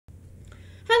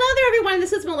everyone,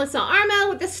 this is Melissa Armo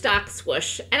with the Stock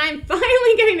Swoosh, and I'm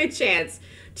finally getting a chance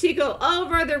to go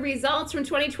over the results from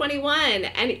 2021,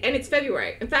 and it's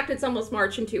February. In fact, it's almost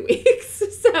March in 2 weeks.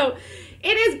 So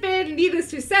it has been, needless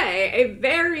to say, a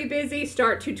very busy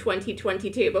start to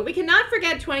 2022, but we cannot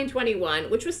forget 2021,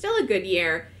 which was still a good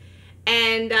year.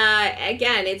 And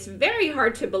again, it's very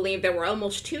hard to believe that we're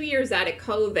almost 2 years out of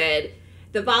COVID.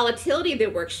 The volatility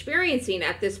that we're experiencing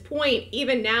at this point,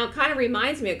 even now, kind of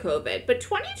reminds me of COVID. But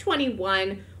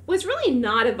 2021 was really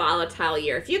not a volatile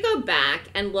year. If you go back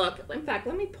and look, in fact,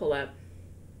 let me pull up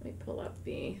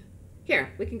the,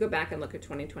 here, we can go back and look at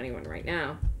 2021 right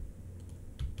now.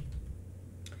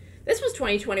 This was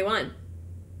 2021.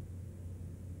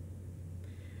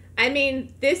 I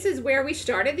mean, this is where we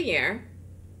started the year.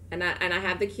 And I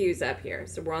have the Qs up here.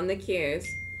 So we're on the Qs.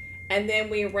 And then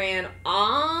we ran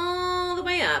all the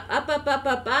way up.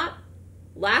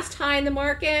 Last high in the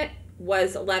market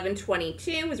was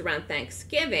 1122, was around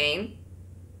Thanksgiving.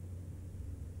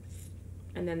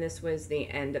 And then this was the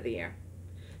end of the year.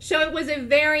 So it was a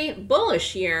very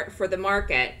bullish year for the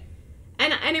market.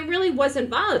 And it really wasn't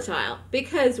volatile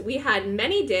because we had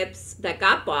many dips that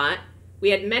got bought. We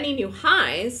had many new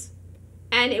highs.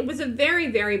 And it was a very,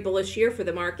 very bullish year for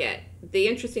the market. The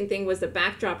interesting thing was the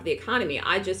backdrop of the economy.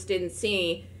 I just didn't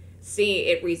see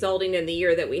it resulting in the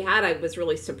year that we had. I was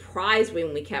really surprised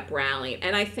when we kept rallying.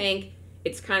 And I think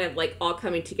it's kind of like all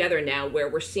coming together now where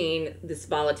we're seeing this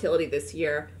volatility this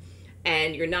year.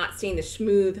 And you're not seeing the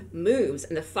smooth moves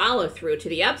and the follow through to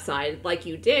the upside like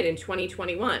you did in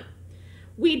 2021.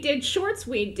 We did shorts,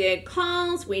 we did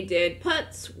calls, we did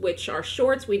puts, which are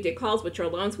shorts, we did calls, which are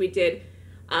loans, we did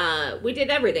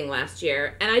everything last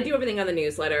year, and I do everything on the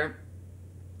newsletter.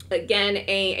 Again,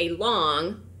 a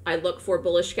long, I look for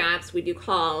bullish gaps, we do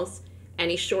calls, and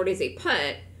a short is a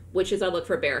put, which is I look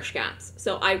for bearish gaps.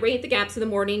 So I rate the gaps in the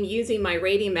morning using my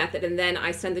rating method, and then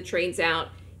I send the trades out,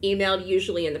 emailed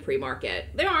usually in the pre-market.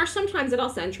 There are some times that I'll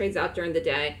send trades out during the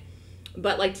day,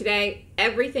 but like today,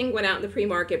 everything went out in the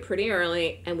pre-market pretty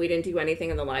early, and we didn't do anything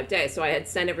in the live day, so I had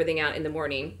sent everything out in the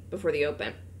morning before the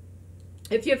open.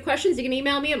 If you have questions, you can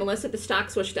email me at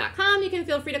melissa@thestockswoosh.com. You can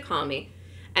feel free to call me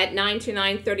at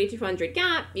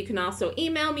 929-3200-GAP. You can also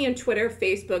email me on Twitter,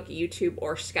 Facebook, YouTube,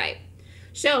 or Skype.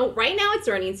 So right now it's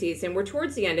earnings season. We're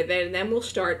towards the end of it, and then we'll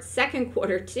start second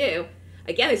quarter too.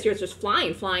 Again, this year's just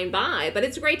flying by, but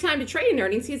it's a great time to trade in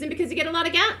earnings season because you get a lot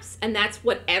of gaps, and that's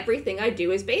what everything I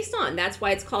do is based on. That's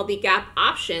why it's called the Gap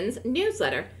Options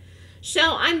newsletter. So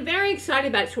I'm very excited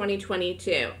about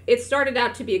 2022. It started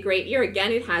out to be a great year.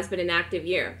 Again, it has been an active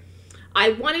year.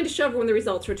 I wanted to show everyone the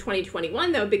results for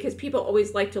 2021 though, because people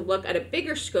always like to look at a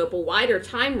bigger scope, a wider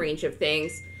time range of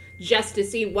things, just to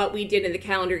see what we did in the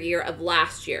calendar year of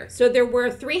last year. So there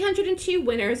were 302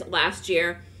 winners last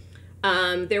year.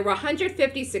 There were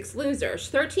 156 losers,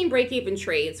 13 break-even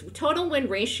trades, total win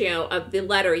ratio of the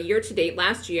letter year-to-date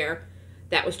last year,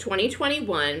 that was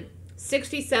 2021,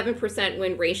 67%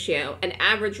 win ratio, and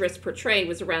average risk per trade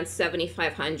was around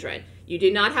 7,500. You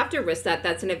do not have to risk that.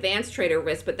 That's an advanced trader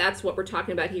risk, but that's what we're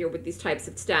talking about here with these types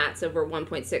of stats over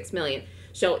 1.6 million.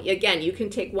 So again, you can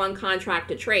take one contract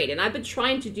to trade. And I've been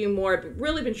trying to do more, I've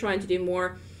really been trying to do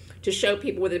more to show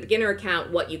people with a beginner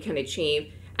account what you can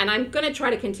achieve. And I'm going to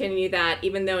try to continue that,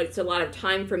 even though it's a lot of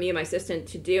time for me and my assistant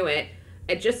to do it,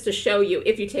 and just to show you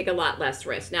if you take a lot less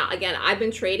risk. Now, again, I've been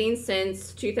trading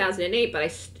since 2008, but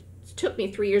it took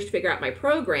me 3 years to figure out my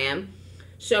program.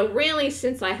 So really,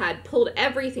 since I had pulled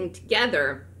everything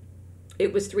together,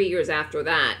 it was 3 years after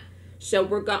that. So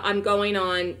I'm going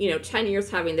on, 10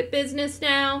 years having the business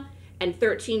now and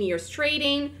 13 years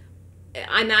trading.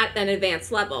 I'm at an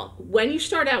advanced level. When you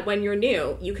start out, when you're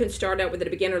new, you can start out with a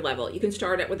beginner level. You can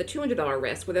start out with a $200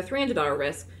 risk, with a $300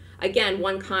 risk. Again,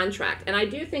 one contract. And I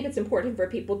do think it's important for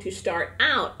people to start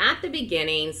out at the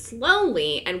beginning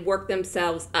slowly and work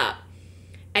themselves up.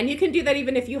 And you can do that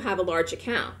even if you have a large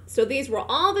account. So these were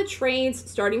all the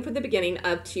trades starting from the beginning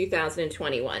of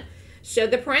 2021. So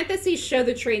the parentheses show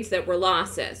the trades that were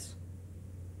losses.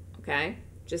 Okay,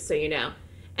 just so you know.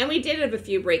 And we did have a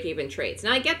few break-even trades.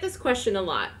 Now I get this question a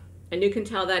lot. And you can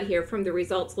tell that here from the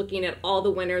results looking at all the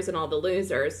winners and all the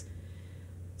losers.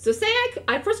 So say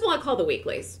first of all, I call the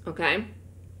weeklies, okay?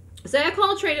 Say I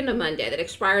call a trade on a Monday that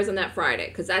expires on that Friday,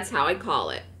 because that's how I call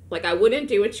it. Like I wouldn't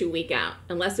do a 2 week out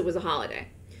unless it was a holiday.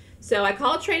 So I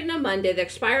call a trade on a Monday that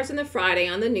expires on the Friday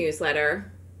on the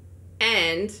newsletter,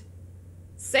 and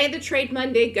say the trade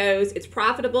Monday goes, it's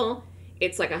profitable,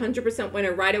 it's like 100%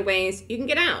 winner right away, so you can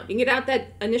get out. You can get out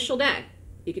that initial day.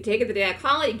 You can take it the day I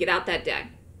call it, you get out that day.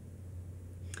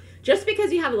 Just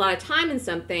because you have a lot of time in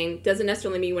something doesn't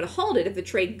necessarily mean you want to hold it. If the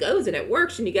trade goes and it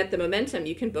works and you get the momentum,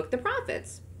 you can book the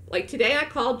profits. Like today I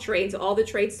called trades, all the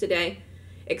trades today,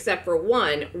 except for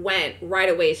one, went right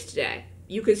away today.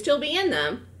 You could still be in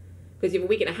them because you have a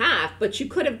week and a half, but you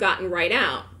could have gotten right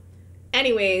out.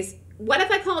 Anyways, what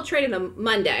if I call a trade on a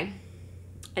Monday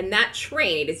and that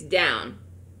trade is down?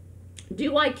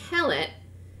 Do I kill it?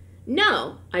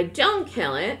 No, I don't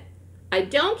kill it. I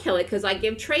don't kill it because I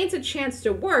give trades a chance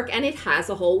to work and it has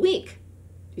a whole week.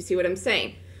 Do you see what I'm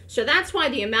saying? So that's why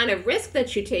the amount of risk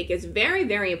that you take is very,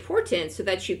 very important so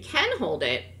that you can hold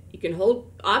it. You can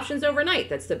hold options overnight.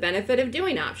 That's the benefit of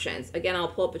doing options. Again, I'll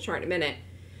pull up a chart in a minute.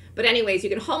 But anyways, you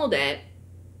can hold it.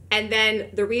 And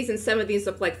then the reason some of these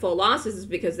look like full losses is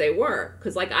because they were.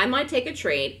 Because like I might take a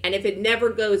trade and if it never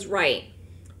goes right,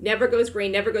 never goes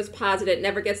green, never goes positive,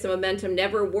 never gets the momentum,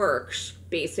 never works,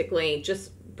 basically,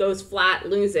 just goes flat,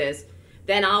 loses,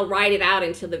 then I'll ride it out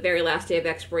until the very last day of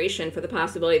expiration for the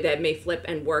possibility that it may flip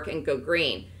and work and go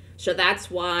green. So that's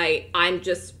why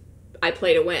I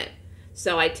play to win.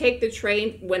 So I take the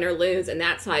trade, win or lose, and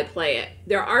that's how I play it.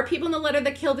 There are people in the letter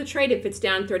that kill the trade if it's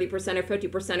down 30% or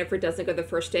 50% if it doesn't go the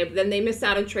first day, but then they miss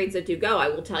out on trades that do go. I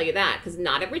will tell you that, because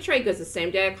not every trade goes the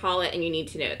same day I call it, and you need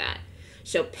to know that.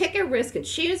 So pick a risk and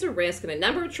choose a risk and a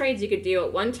number of trades you could do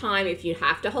at one time if you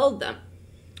have to hold them.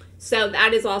 So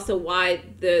that is also why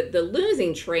the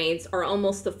losing trades are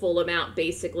almost the full amount,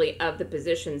 basically, of the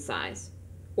position size,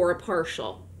 or a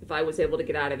partial, if I was able to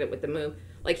get out of it with the move,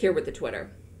 like here with the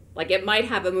Twitter. Like it might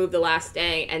have a move the last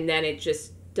day, and then it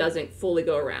just doesn't fully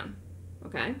go around,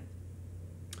 okay?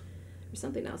 There's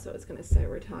something else I was going to say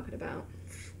we're talking about.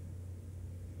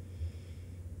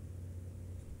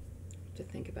 To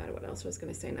think about it, what else I was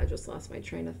going to say, and I just lost my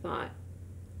train of thought.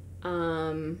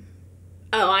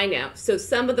 Oh, I know. So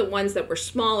some of the ones that were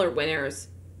smaller winners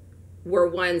were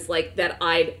ones like that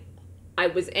I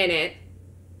was in it,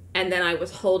 and then I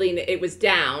was holding it. It was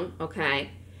down, okay?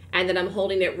 And then I'm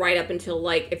holding it right up until,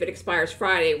 like, if it expires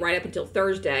Friday, right up until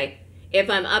Thursday. If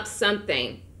I'm up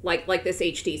something, like this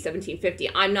HT 1750,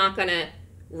 I'm not going to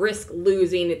risk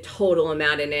losing a total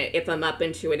amount in it if I'm up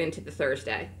into it into the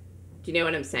Thursday. Do you know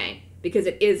what I'm saying? Because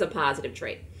it is a positive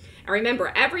trade. And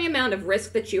remember, every amount of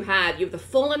risk that you have the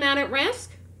full amount at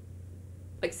risk.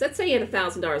 Like, let's say you had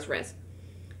 $1,000 risk.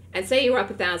 And say you were up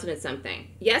 1,000 at something.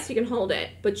 Yes, you can hold it,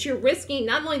 but you're risking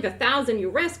not only the 1,000 you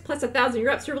risk plus 1,000 you're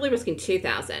up, so you're really risking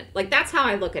 2,000. Like, that's how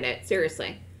I look at it,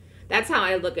 seriously. That's how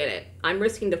I look at it. I'm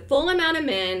risking the full amount I'm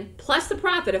in plus the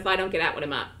profit if I don't get out when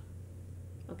I'm up.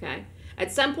 Okay?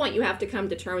 At some point, you have to come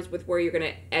to terms with where you're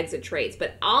going to exit trades,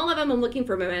 but all of them I'm looking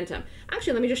for momentum.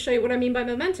 Actually, let me just show you what I mean by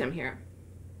momentum here.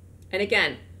 And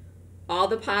again, all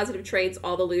the positive trades,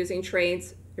 all the losing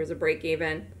trades. Here's a break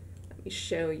even. Let me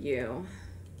show you.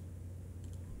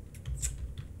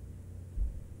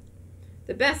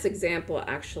 The best example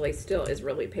actually still is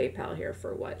really PayPal here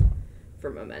for what? For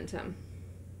momentum.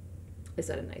 Is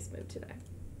that a nice move today?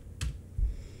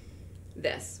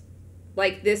 This.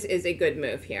 Like, this is a good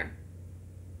move here.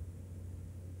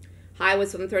 High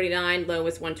was 139, low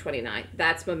was 129.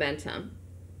 That's momentum.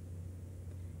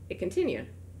 It continued.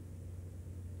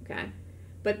 Okay.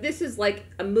 But this is like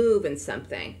a move in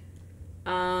something.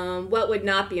 What would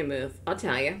not be a move? I'll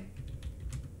tell you.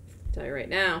 I'll tell you right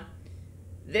now.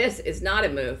 This is not a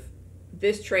move.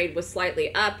 This trade was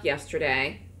slightly up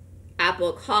yesterday.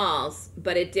 Apple calls,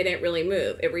 but it didn't really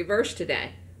move. It reversed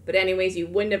today. But anyways, you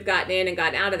wouldn't have gotten in and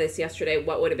gotten out of this yesterday.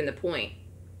 What would have been the point?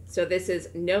 So this is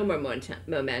no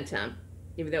momentum,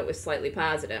 even though it was slightly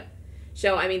positive.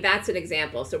 So, I mean, that's an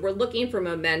example. So we're looking for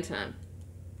momentum.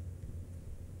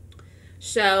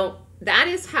 So that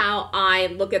is how I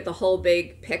look at the whole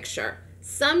big picture.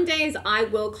 Some days I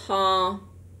will call,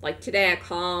 like today I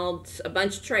called a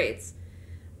bunch of trades.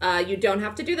 You don't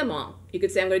have to do them all. You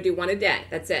could say I'm going to do one a day.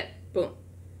 That's it. Boom.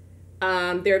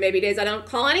 There may be days I don't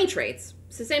call any trades.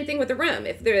 It's the same thing with the room.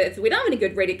 If we don't have any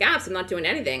good rated gaps, I'm not doing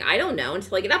anything. I don't know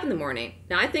until I get up in the morning.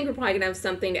 Now, I think we're probably going to have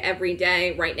something every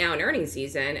day right now in earnings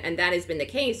season, and that has been the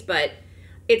case, but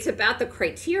it's about the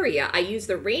criteria. I use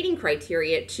the rating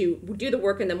criteria to do the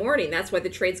work in the morning. That's why the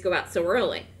trades go out so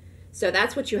early. So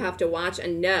that's what you have to watch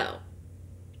and know.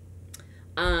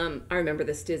 I remember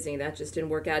this Disney. That just didn't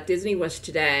work out. Disney was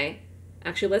today.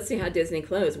 Actually, let's see how Disney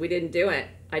closed. We didn't do it.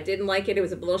 I didn't like it. It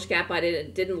was a bullish gap. I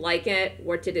didn't like it.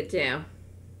 What did it do?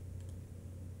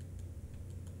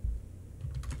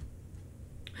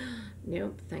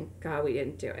 Nope. Thank God we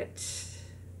didn't do it.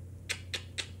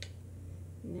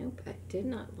 Nope. I did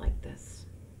not like this.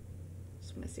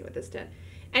 Just want to see what this did.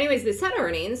 Anyways, this had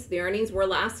earnings. The earnings were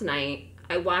last night.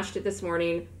 I watched it this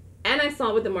morning, and I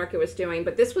saw what the market was doing.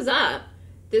 But this was up.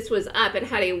 This was up. It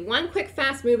had a one quick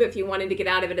fast move if you wanted to get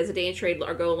out of it as a day trade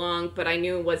or go long, but I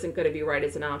knew it wasn't going to be right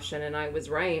as an option, and I was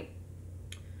right.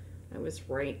 I was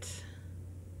right.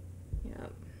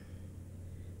 Yep.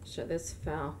 So this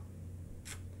fell.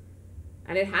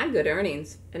 And it had good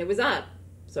earnings, and it was up.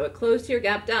 So it closed here,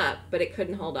 gapped up, but it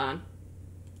couldn't hold on.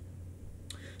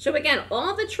 So again,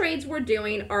 all the trades we're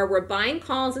doing are we're buying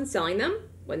calls and selling them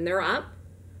when they're up,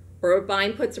 or we're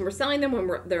buying puts and we're selling them when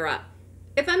they're up.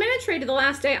 If I'm in a trade to the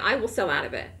last day, I will sell out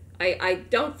of it. I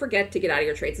don't forget to get out of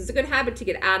your trades. It's a good habit to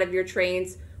get out of your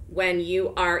trades when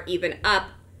you are even up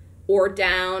or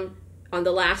down on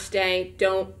the last day.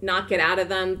 Don't not get out of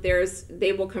them.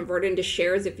 They will convert into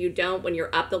shares if you don't when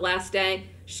you're up the last day.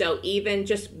 So even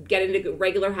just get into a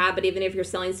regular habit, even if you're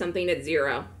selling something at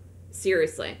zero.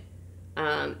 Seriously.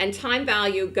 And time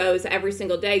value goes every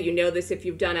single day. You know this if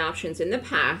you've done options in the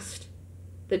past.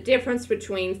 The difference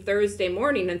between Thursday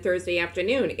morning and Thursday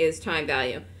afternoon is time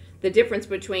value. The difference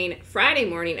between Friday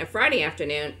morning and Friday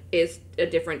afternoon is a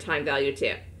different time value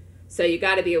too. So you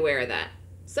got to be aware of that.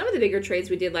 Some of the bigger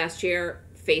trades we did last year,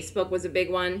 Facebook was a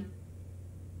big one.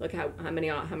 Look how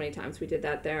many times we did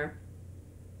that there.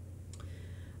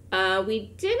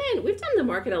 We've done the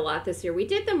market a lot this year. We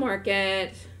did the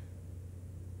market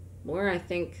more, I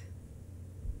think,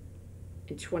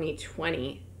 in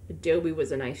 2020. Adobe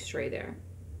was a nice trade there.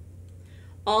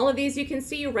 All of these you can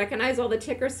see, you recognize all the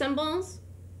ticker symbols.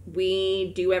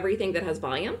 We do everything that has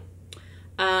volume.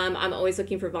 I'm always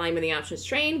looking for volume in the options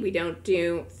trade. We don't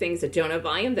do things that don't have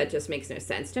volume. That just makes no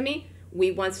sense to me.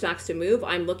 We want stocks to move.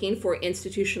 I'm looking for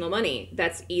institutional money.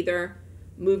 That's either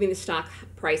moving the stock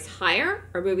price higher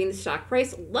or moving the stock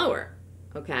price lower,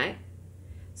 okay?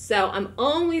 So I'm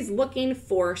always looking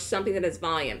for something that has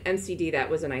volume. MCD, that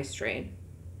was a nice trade.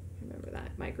 Remember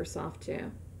that. Microsoft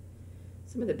too.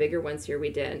 Some of the bigger ones here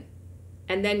we did.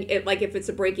 And then if it's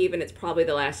a break even, it's probably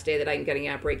the last day that I'm getting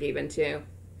at break even too.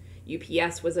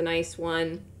 UPS was a nice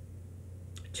one.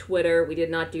 Twitter, we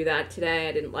did not do that today.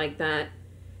 I didn't like that.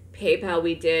 PayPal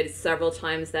we did several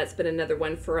times. That's been another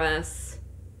one for us.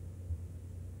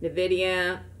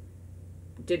 NVIDIA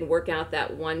didn't work out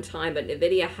that one time, but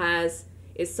NVIDIA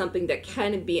is something that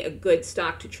can be a good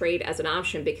stock to trade as an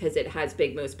option because it has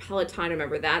big moves. Peloton,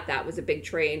 remember that? That was a big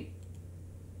trade.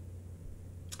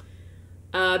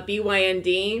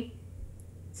 BYND,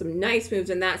 some nice moves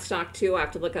in that stock too. I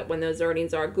have to look up when those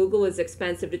earnings are. Google is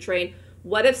expensive to trade.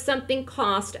 What if something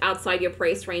cost outside your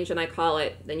price range and I call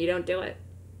it? Then you don't do it.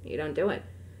 You don't do it.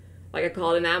 Like I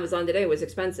called an Amazon today, it was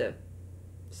expensive.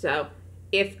 So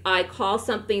if I call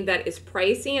something that is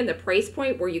pricey and the price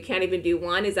point where you can't even do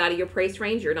one is out of your price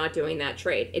range, you're not doing that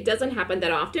trade. It doesn't happen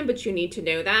that often, but you need to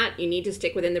know that. You need to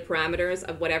stick within the parameters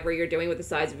of whatever you're doing with the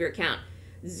size of your account.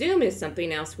 Zoom is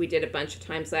something else we did a bunch of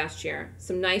times last year.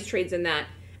 Some nice trades in that.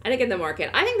 And again, the market.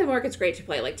 I think the market's great to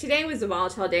play. Like today was a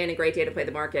volatile day and a great day to play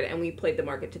the market, and we played the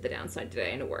market to the downside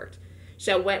today, and it worked.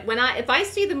 So if I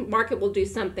see the market will do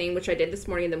something, which I did this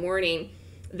morning in the morning,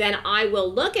 then I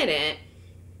will look at it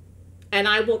and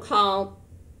I will call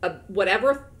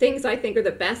whatever things I think are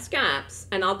the best gaps,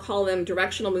 and I'll call them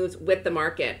directional moves with the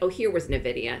market. Oh, here was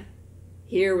NVIDIA.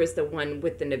 Here was the one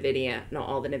with the NVIDIA. No,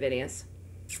 all the NVIDIAs.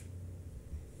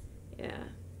 Yeah.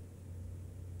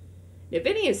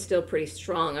 NVIDIA is still pretty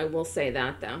strong. I will say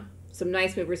that, though. Some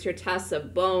nice movers here. Tesla,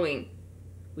 Boeing.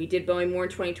 We did Boeing more in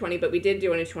 2020, but we did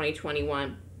do it in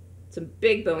 2021. Some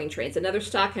big Boeing trades. Another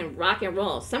stock can rock and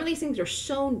roll. Some of these things are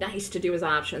so nice to do as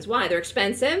options. Why? They're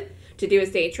expensive to do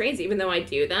as day trades, even though I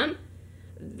do them.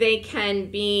 They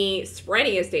can be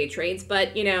spready as day trades,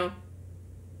 but, you know,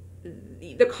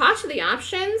 the cost of the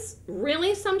options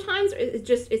really sometimes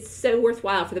it's so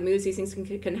worthwhile for the moves these things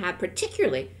can have,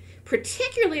 particularly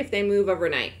if they move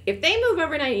overnight. If they move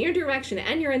overnight in your direction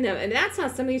and you're in them, and that's how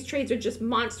some of these trades are just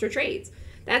monster trades.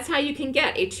 That's how you can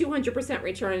get a 200%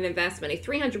 return on investment, a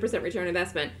 300% return on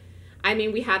investment. I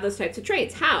mean, we have those types of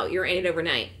trades. How? You're in it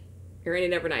overnight. You're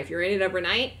in it overnight. If you're in it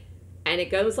overnight and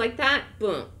it goes like that,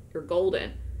 boom, you're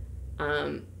golden.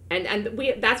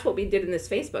 That's what we did in this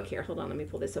Facebook here. Hold on, let me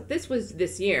pull this up. This was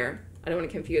this year. I don't want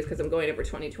to confuse because I'm going over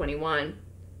 2021.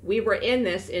 We were in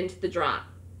this into the drop.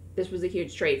 This was a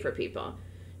huge trade for people.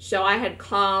 So I had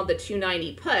called the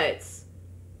 290 puts,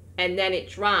 and then it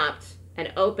dropped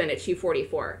and opened at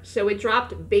 244. So it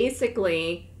dropped,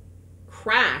 basically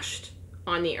crashed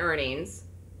on the earnings,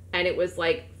 and it was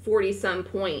like 40 some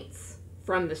points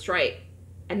from the strike.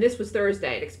 And this was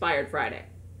Thursday. It expired Friday.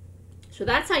 So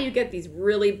that's how you get these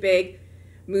really big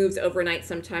moves overnight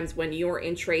sometimes when you're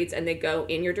in trades and they go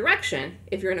in your direction.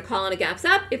 If you're in a call and a gap's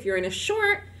up, if you're in a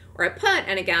short or a put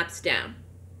and a gap's down.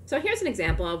 So here's an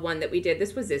example of one that we did.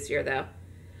 This was this year though.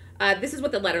 This is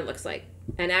what the letter looks like.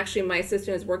 And actually my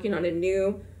assistant is working on a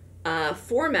new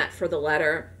format for the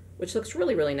letter, which looks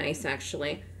really, really nice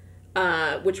actually.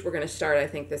 which we're going to start, I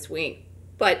think, this week.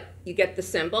 But you get the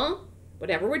symbol,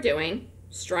 whatever we're doing,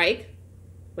 strike,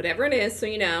 whatever it is, so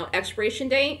you know, expiration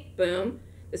date, boom.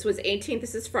 This was 18th,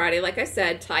 this is Friday, like I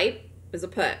said, type is a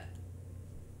put.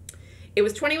 It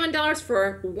was $21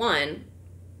 for one,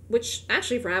 which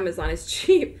actually for Amazon is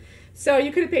cheap. So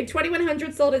you could have paid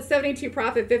 $2,100, sold at 72,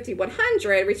 profit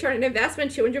 $5,100, return on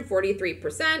investment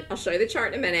 243%. I'll show you the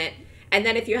chart in a minute. And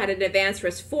then if you had an advanced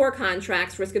risk 4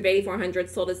 contracts, risk of 8,400,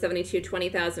 sold at 72,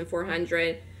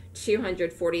 20,400,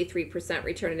 243%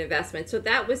 return on investment. So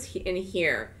that was in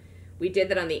here. We did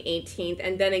that on the 18th.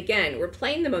 And then again, we're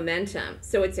playing the momentum.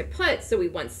 So it's a put. So we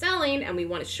want selling and we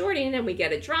want a shorting and we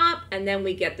get a drop and then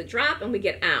we get the drop and we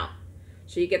get out.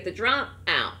 So you get the drop,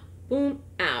 out, boom,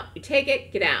 out. You take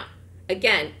it, get out.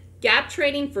 Again, gap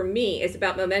trading for me is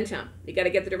about momentum. You got to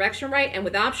get the direction right. And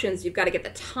with options, you've got to get the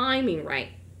timing right.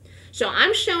 So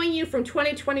I'm showing you from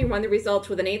 2021 the results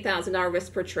with an $8,000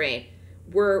 risk per trade.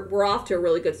 We're off to a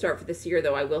really good start for this year,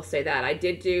 though, I will say that. I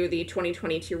did do the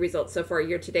 2022 results so far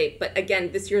year to date, but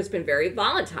again, this year has been very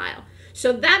volatile.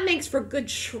 So that makes for good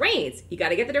trades. You got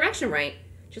to get the direction right,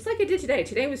 just like I did today.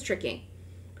 Today was tricky.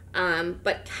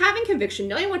 But having conviction,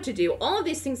 knowing what to do, all of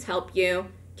these things help you.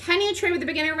 Can you trade with a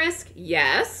beginner risk?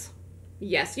 Yes.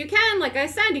 Yes, you can. Like I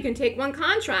said, you can take one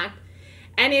contract.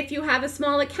 And if you have a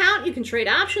small account, you can trade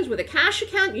options with a cash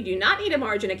account. You do not need a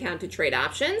margin account to trade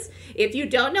options. If you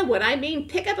don't know what I mean,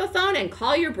 pick up a phone and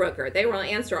call your broker. They will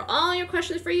answer all your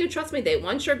questions for you. Trust me, they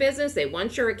want your business. They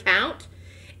want your account.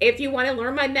 If you want to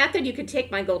learn my method, you could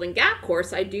take my Golden Gap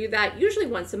course. I do that usually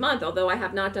once a month, although I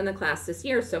have not done the class this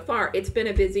year so far. It's been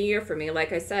a busy year for me.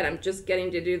 Like I said, I'm just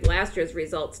getting to do last year's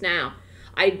results now.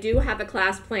 I do have a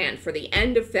class planned for the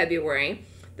end of February,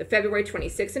 the February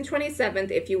 26th and 27th,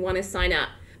 if you want to sign up.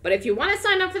 But if you want to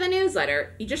sign up for the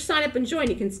newsletter, you just sign up and join.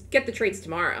 You can get the trades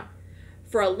tomorrow.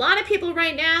 For a lot of people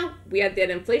right now, we had that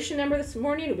inflation number this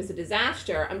morning. It was a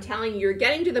disaster. I'm telling you, you're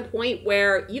getting to the point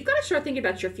where you've got to start thinking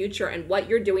about your future and what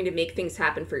you're doing to make things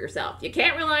happen for yourself. You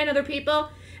can't rely on other people.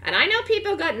 And I know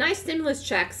people got nice stimulus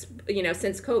checks,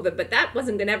 since COVID, but that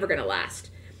wasn't never going to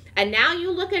last. And now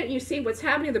you look at it and you see what's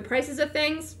happening to the prices of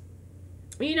things.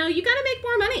 You got to make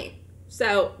more money.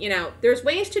 So, there's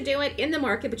ways to do it in the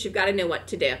market, but you've got to know what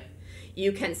to do.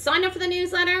 You can sign up for the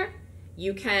newsletter.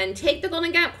 You can take the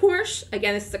Golden Gap course.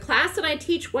 Again, this is a class that I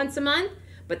teach once a month,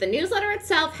 but the newsletter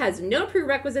itself has no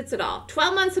prerequisites at all.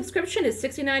 12-month subscription is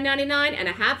 $69.99 and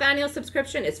a half annual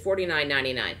subscription is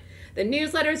 $49.99. The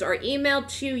newsletters are emailed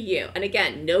to you. And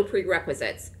again, no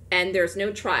prerequisites and there's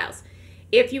no trials.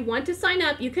 If you want to sign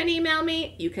up, you can email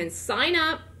me. You can sign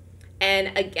up.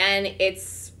 And again,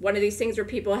 it's one of these things where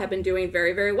people have been doing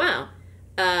very, very well.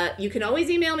 You can always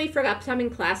email me for upcoming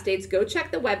class dates. Go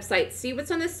check the website, see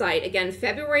what's on the site. Again,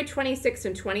 February 26th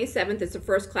and 27th is the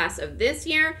first class of this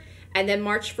year. And then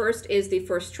March 1st is the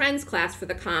first trends class for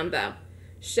the combo.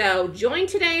 So join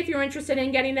today if you're interested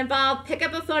in getting involved. Pick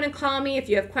up a phone and call me if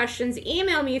you have questions.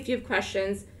 Email me if you have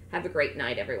questions. Have a great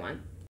night, everyone.